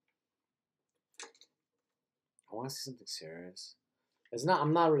I want to see something serious. It's not.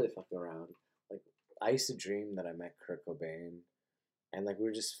 I'm not really fucking around. Like I used to dream that I met Kurt Cobain, and like we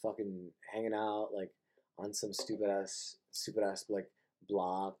were just fucking hanging out like on some stupid ass like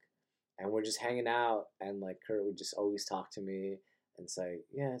block, and we're just hanging out, and like Kurt would just always talk to me and say,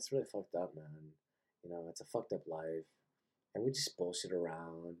 "Yeah, it's really fucked up, man. You know, it's a fucked up life." And we just bullshit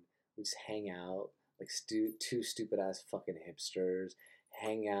around. We just hang out like two stupid ass fucking hipsters.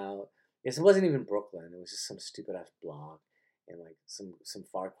 Hang out. Yes, it wasn't even Brooklyn. It was just some stupid ass block in like some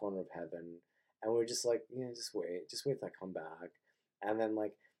far corner of heaven. And we're just like, yeah, just wait till I come back. And then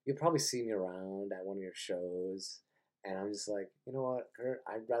like you'll probably see me around at one of your shows. And I'm just like, you know what, Kurt?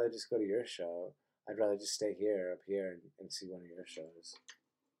 I'd rather just go to your show. I'd rather just stay here up here and see one of your shows.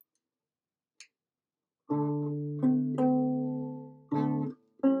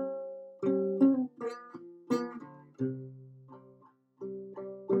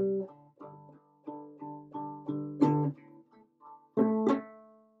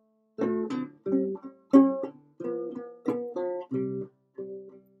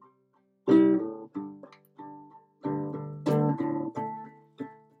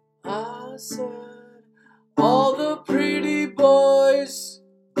 I said, all the pretty boys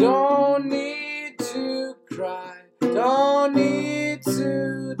don't need to cry, don't need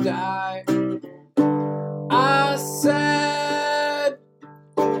to die. I said,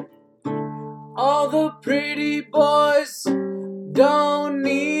 all the pretty boys don't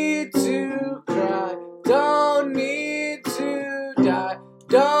need to cry, don't need to die,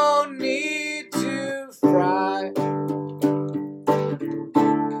 don't need to fry.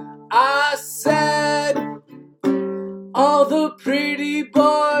 I said, all the pretty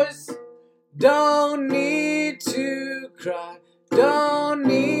boys don't need to cry, don't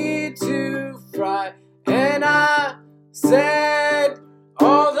need to fry. And I said,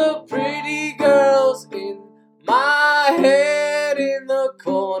 all the pretty girls in my head in the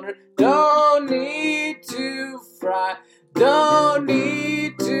corner don't need to fry, don't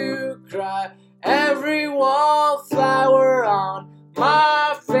need to cry. Every wallflower on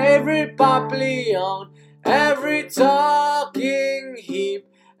my favorite papillon, every talking heap,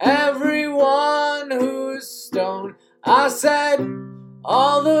 everyone who's stoned. I said,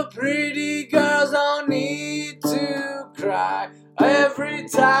 all the pretty girls don't need to cry. Every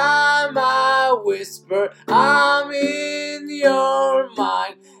time I whisper, I'm in your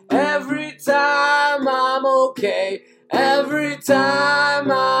mind. Every time I'm okay, every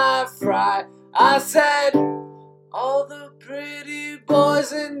time I fry. I said, all the pretty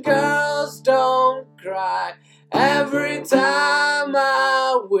boys and girls don't cry. Every time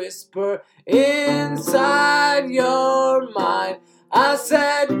I whisper inside your mind. I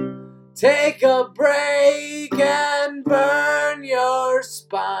said, take a break and burn your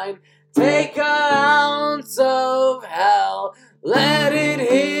spine. Take an ounce of hell, let it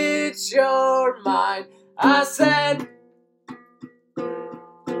hit your mind. I said,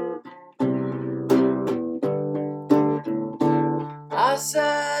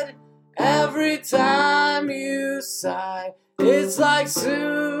 every time you sigh, it's like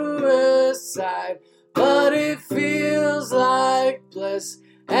suicide, but it feels like bliss,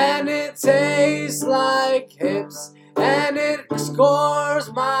 and it tastes like hips, and it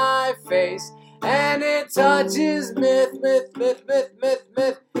scores my face, and it touches mythos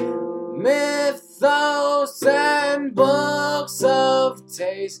and books of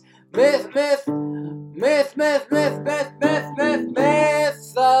taste. Mythos.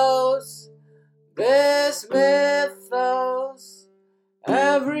 This mythos.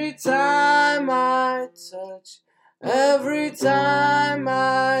 Every time I touch, every time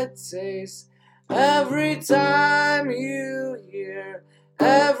I taste, every time you hear,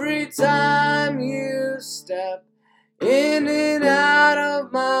 every time you step in and out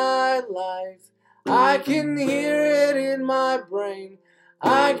of my life, I can hear it in my brain,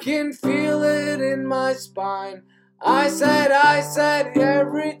 I can feel it in my spine. I said,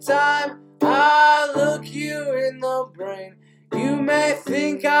 every time I look you in the brain, you may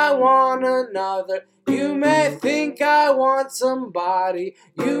think I want another, you may think I want somebody,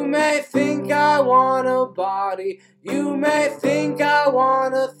 you may think I want a body, you may think I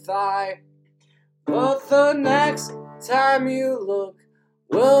want a thigh. But the next time you look,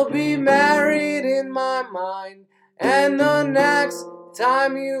 we'll be married in my mind. And the next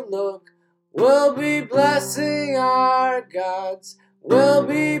time you look, we'll be blessing our gods, we'll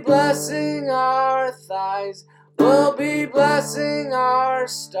be blessing our thighs, we'll be blessing our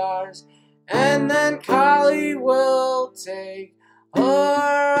stars. And then Kali will take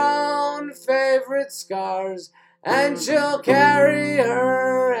her own favorite scars, and she'll carry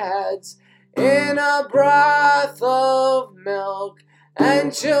her heads in a broth of milk,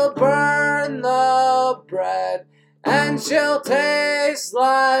 and she'll burn the bread, and she'll taste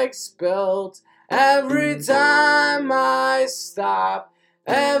like spilt every time I stop,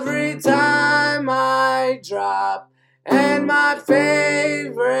 every time I drop. And my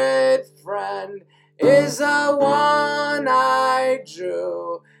favorite friend is the one I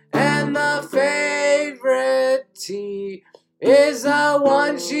drew, and the favorite tea is the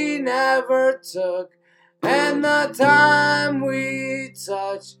one she never took. And the time we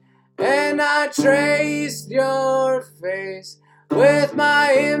touched, and I traced your face with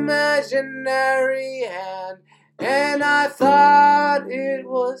my imaginary hand, and I thought it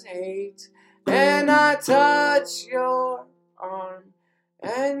was hate. And I touched your arm,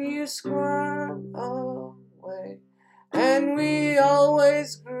 and you squirmed away. And we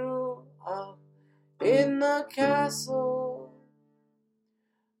always grew up in the castle,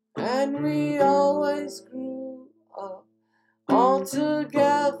 and we always grew up all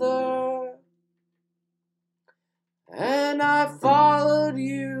together. And I followed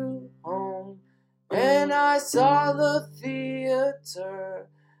you home, and I saw the theater,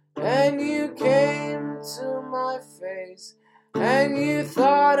 and you came to my face, and you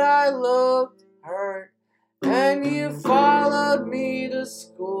thought I looked hurt, and you followed me to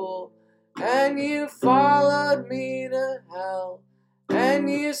school, and you followed me to hell, and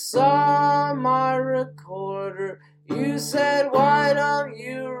you saw my recorder. You said, why don't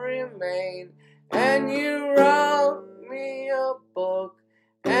you remain? And you wrote me a book,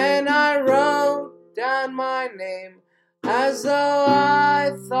 and I wrote down my name, as though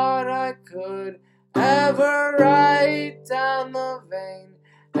I thought I could ever write down the vein.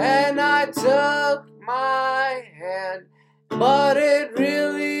 And I took my hand, but it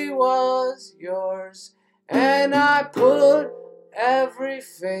really was yours. And I put every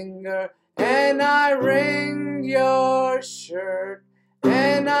finger, and I ringed your shirt,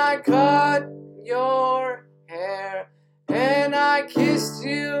 and I cut your hair, and I kissed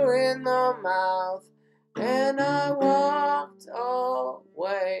you in the mouth, and I walked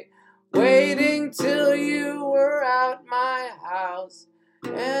away, waiting till you were out my house.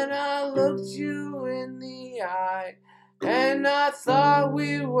 And I looked you in the eye, and I thought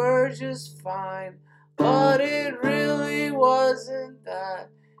we were just fine, but it really wasn't that.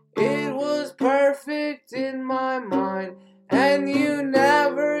 It was perfect in my mind, and you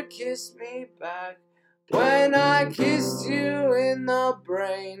never kissed me back when I kissed you in the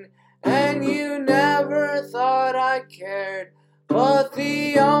brain. And you never thought I cared, but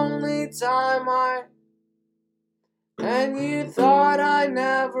the only time and you thought I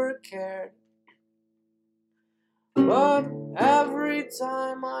never cared. But every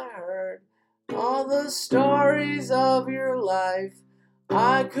time I heard all the stories of your life,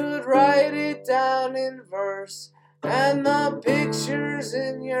 I could write it down in verse, and the pictures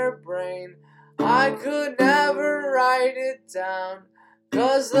in your brain, I could never write it down,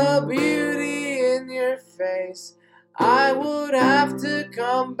 'cause the beauty in your face, I would have to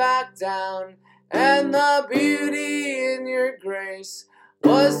come back down. And the beauty in your grace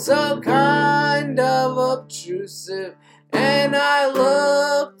was so kind of obtrusive, and I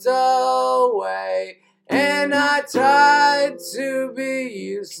looked away, and I tried to be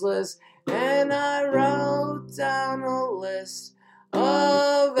useless, and I wrote down a list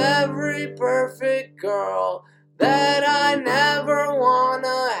of every perfect girl that I never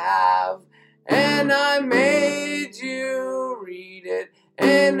wanna have. And I made you read it,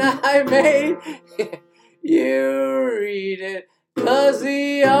 and I made you read it, 'cause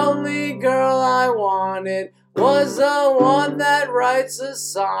the only girl I wanted was the one that writes a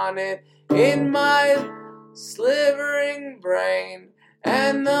sonnet in my slivering brain,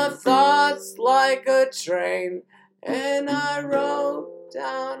 and the thoughts like a train. And I wrote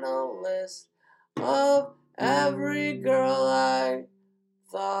down a list of every girl I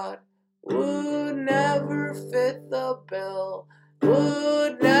thought would never fit the bill,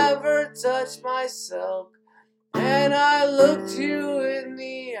 would never touch my silk. And I looked you in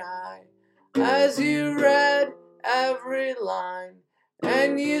the eye as you read every line,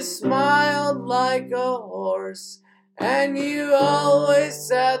 and you smiled like a horse, and you always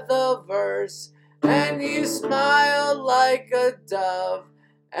said the verse, and you smiled like a dove,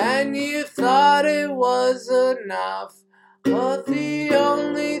 and you thought it was enough. But the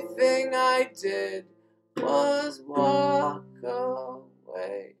only thing I did was walk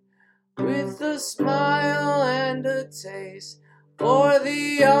away with a smile and a taste for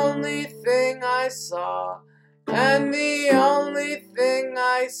the only thing I saw, and the only thing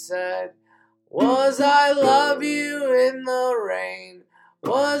I said was I love you in the rain,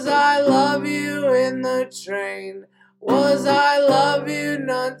 Was I love you in the train? Was I love you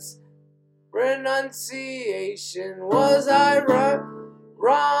renunciation? Was I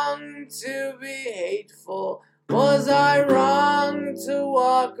wrong to be hateful? Was I wrong to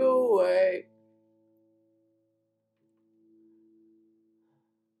walk away?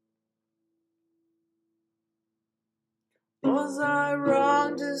 Was I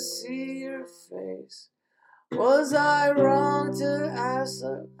wrong to see your face? Was I wrong to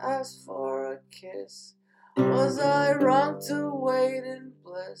ask for a kiss? Was I wrong to wait in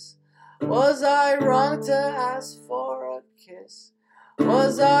bliss? Was I wrong to ask for a kiss?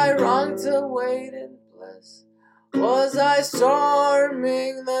 Was I wrong to wait in bliss? Was I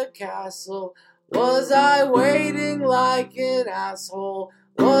storming the castle? Was I waiting like an asshole?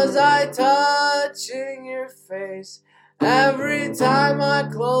 Was I touching your face every time I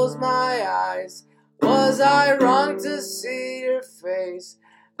close my eyes? Was I wrong to see your face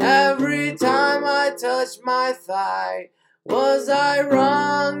every time I touch my thigh? Was I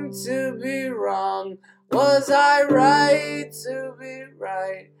wrong to be wrong? Was I right to be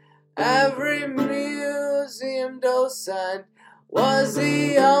right? Every museum docent was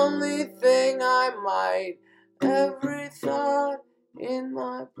the only thing I might. Every thought in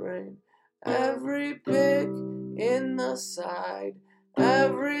my brain, every pick in the side,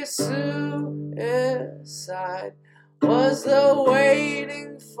 every suicide was the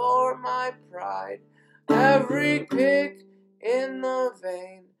waiting for my pride. Every pick in the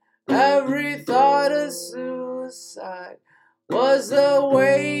vein, every thought of suicide was the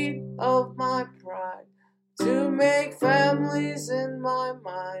weight of my pride. To make families in my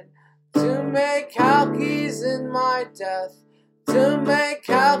mind, to make Kalki's in my death, to make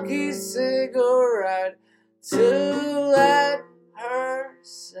Kalki's cigarette, to let her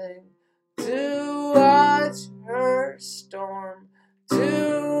sing, to watch her storm,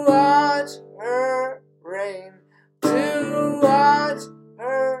 to watch her rain, to watch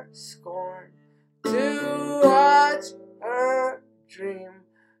her scorn, to watch her dream,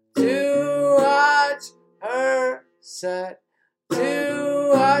 to watch her set,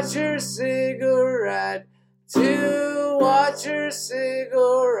 to watch her cigarette, to watch her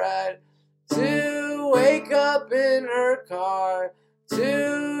cigarette, to wake up in her car,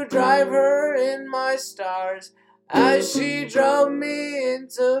 to drive her in my stars, as she drove me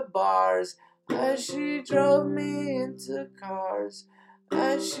into bars, as she drove me into cars,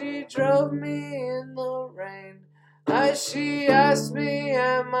 as she drove me in the rain, as she asked me,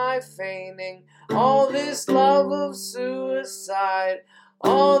 am I feigning all this love of suicide,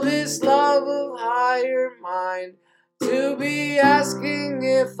 all this love of higher mind, to be asking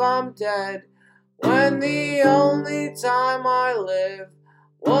if I'm dead, when the only time I live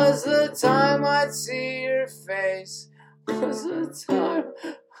was the time I'd see your face, was the time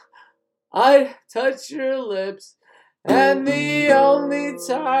I'd touch your lips, and the only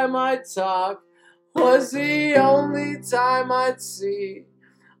time I'd talk was the only time I'd see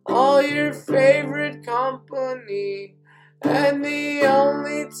all your favorite company, and the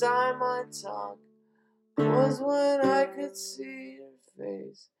only time I'd talk was when I could see your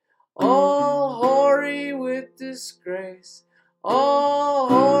face, all hoary with disgrace, all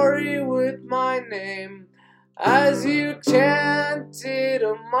hoary with my name, as you chanted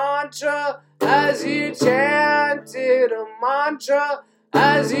a mantra, as you chanted a mantra,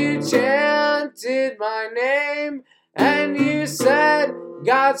 as you chanted my name, and you said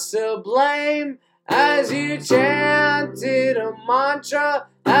God's to blame, as you chanted a mantra,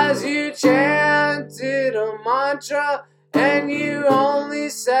 as you chanted a mantra, and you only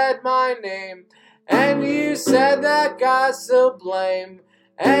said my name, and you said that God's to blame,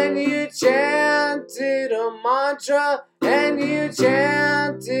 and you chanted a mantra, and you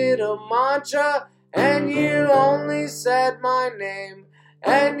chanted a mantra, and you only said my name,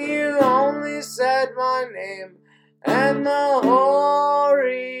 and you only said my name, and the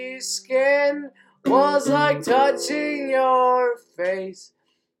hoary skin was like touching your face,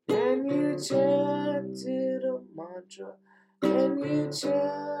 and you chanted a mantra, and you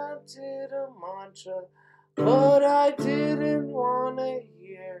chanted a mantra, but I didn't want to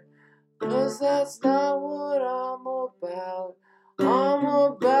hear, 'cause that's not what I'm about. I'm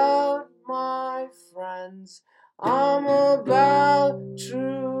about my friends, I'm about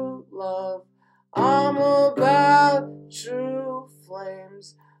true love, I'm about true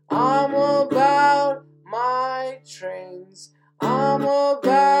flames, I'm about my trains, I'm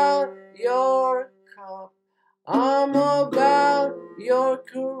about your cup, I'm about your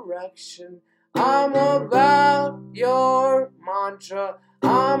correction, I'm about your mantra,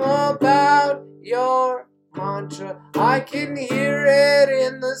 I'm about your mantra. I can hear it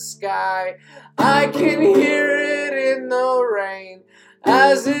in the sky, I can hear it in the rain,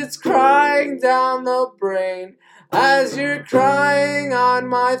 as it's crying down the brain, as you're crying on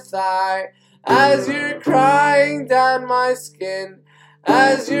my thigh, as you're crying down my skin,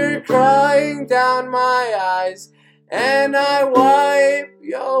 as you're crying down my eyes. And I wipe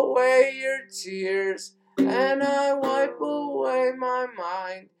away your tears, and I wipe away my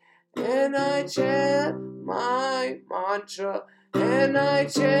mind, and I chant my mantra, and I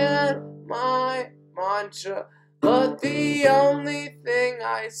chant my mantra. But the only thing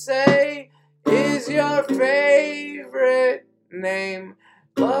I say is your favorite name.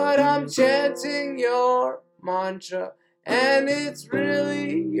 But I'm chanting your mantra, and it's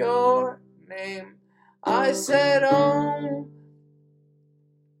really your name. I said Om,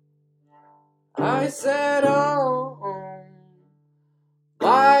 I said Om,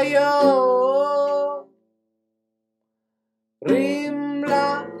 Vayo, Rim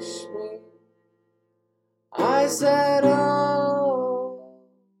Lakshmi. I said Om,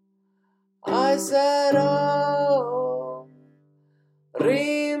 I said Om,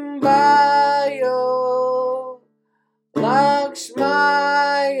 Rim Vayo, Lakshmaya.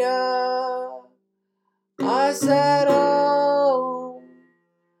 I said Om,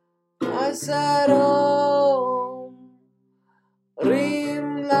 I said Om,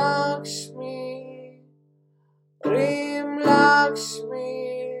 Rim Lakshmi, Rim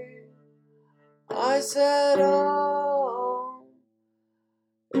Lakshmi. I said Om.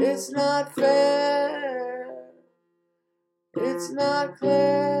 It's not fair, it's not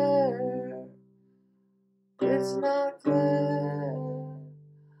clear, it's not clear.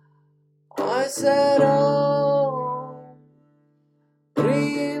 I said Om,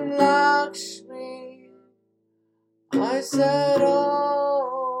 Rim Lakshmi. I said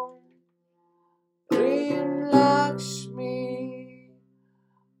Om, Rim Lakshmi.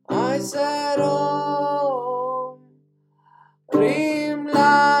 I said Om, Rim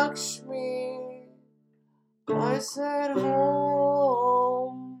Lakshmi. I said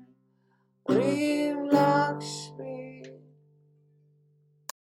Om, Rim Lakshmi.